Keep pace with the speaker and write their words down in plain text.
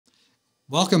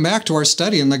Welcome back to our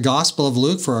study in the Gospel of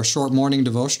Luke for our short morning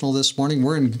devotional this morning.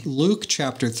 We're in Luke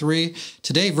chapter 3,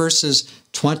 today verses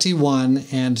 21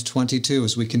 and 22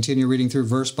 as we continue reading through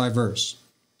verse by verse.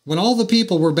 When all the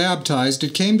people were baptized,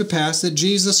 it came to pass that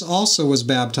Jesus also was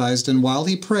baptized, and while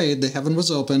he prayed, the heaven was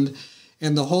opened,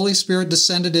 and the Holy Spirit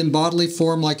descended in bodily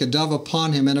form like a dove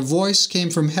upon him, and a voice came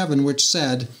from heaven which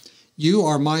said, "You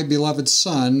are my beloved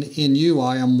Son, in you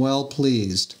I am well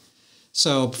pleased."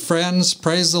 So, friends,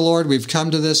 praise the Lord. We've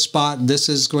come to this spot. This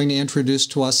is going to introduce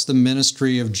to us the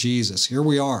ministry of Jesus. Here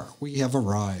we are. We have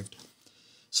arrived.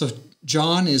 So,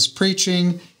 John is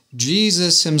preaching.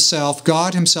 Jesus himself,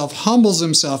 God himself, humbles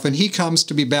himself, and he comes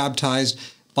to be baptized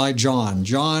by John.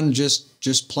 John,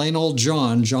 just plain old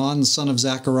John, the son of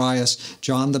Zacharias,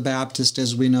 John the Baptist,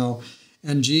 as we know.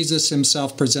 And Jesus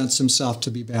himself presents himself to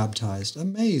be baptized.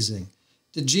 Amazing.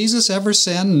 Did Jesus ever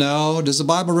sin? No. Does the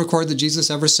Bible record that Jesus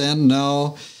ever sinned?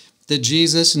 No. Did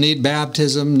Jesus need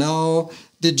baptism? No.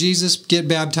 Did Jesus get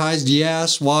baptized?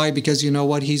 Yes. Why? Because you know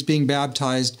what? He's being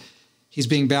baptized. He's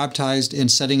being baptized and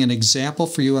setting an example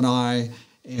for you and I,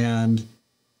 and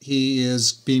he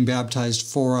is being baptized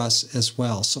for us as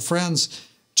well. So friends,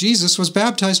 Jesus was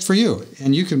baptized for you,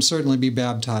 and you can certainly be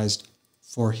baptized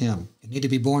for him. You need to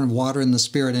be born of water and the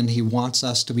Spirit, and he wants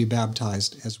us to be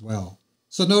baptized as well.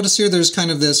 So notice here there's kind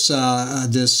of this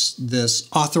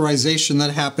authorization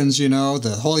that happens, you know.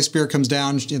 The Holy Spirit comes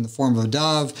down in the form of a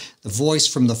dove. The voice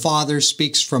from the Father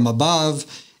speaks from above.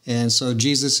 And so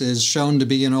Jesus is shown to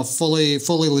be, you know, fully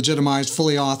legitimized,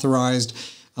 fully authorized.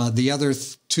 The other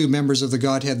two members of the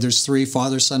Godhead, there's three,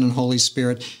 Father, Son, and Holy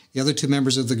Spirit. The other two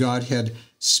members of the Godhead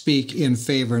speak in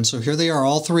favor. And so here they are,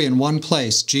 all three in one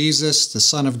place. Jesus, the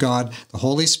Son of God, the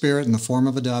Holy Spirit in the form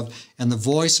of a dove, and the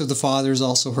voice of the Father is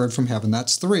also heard from heaven.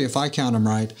 That's three, if I count them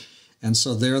right. And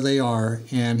so there they are.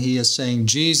 And he is saying,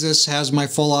 Jesus has my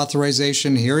full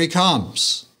authorization. Here he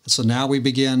comes. So now we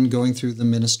begin going through the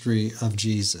ministry of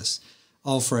Jesus.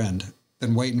 Oh, friend,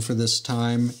 been waiting for this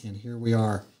time, and here we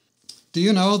are. Do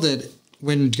you know that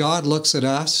when God looks at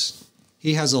us,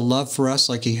 he has a love for us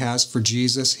like he has for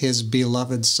Jesus, his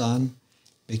beloved Son?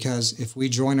 Because if we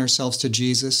join ourselves to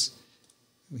Jesus,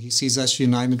 he sees us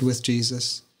united with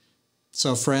Jesus.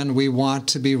 So, friend, we want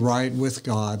to be right with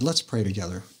God. Let's pray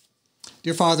together.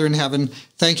 Dear Father in heaven,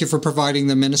 thank you for providing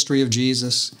the ministry of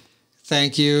Jesus.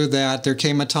 Thank you that there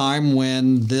came a time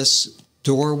when this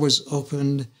door was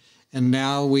opened, and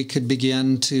now we could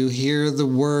begin to hear the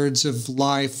words of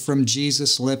life from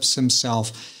Jesus' lips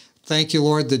himself. Thank you,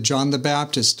 Lord, that John the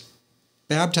Baptist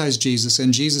baptized Jesus,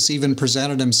 and Jesus even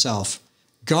presented himself.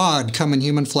 God, come in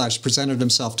human flesh, presented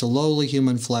himself to lowly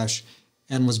human flesh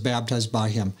and was baptized by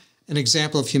him. An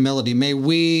example of humility. May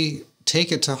we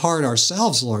take it to heart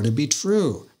ourselves, Lord, and be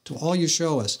true to all you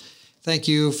show us. Thank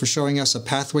you for showing us a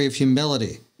pathway of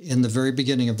humility in the very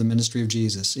beginning of the ministry of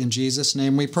Jesus. In Jesus'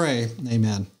 name we pray,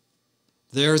 amen.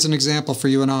 There's an example for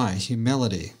you and I,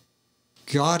 humility.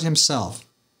 God himself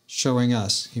showing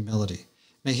us humility.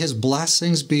 May his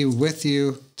blessings be with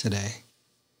you today.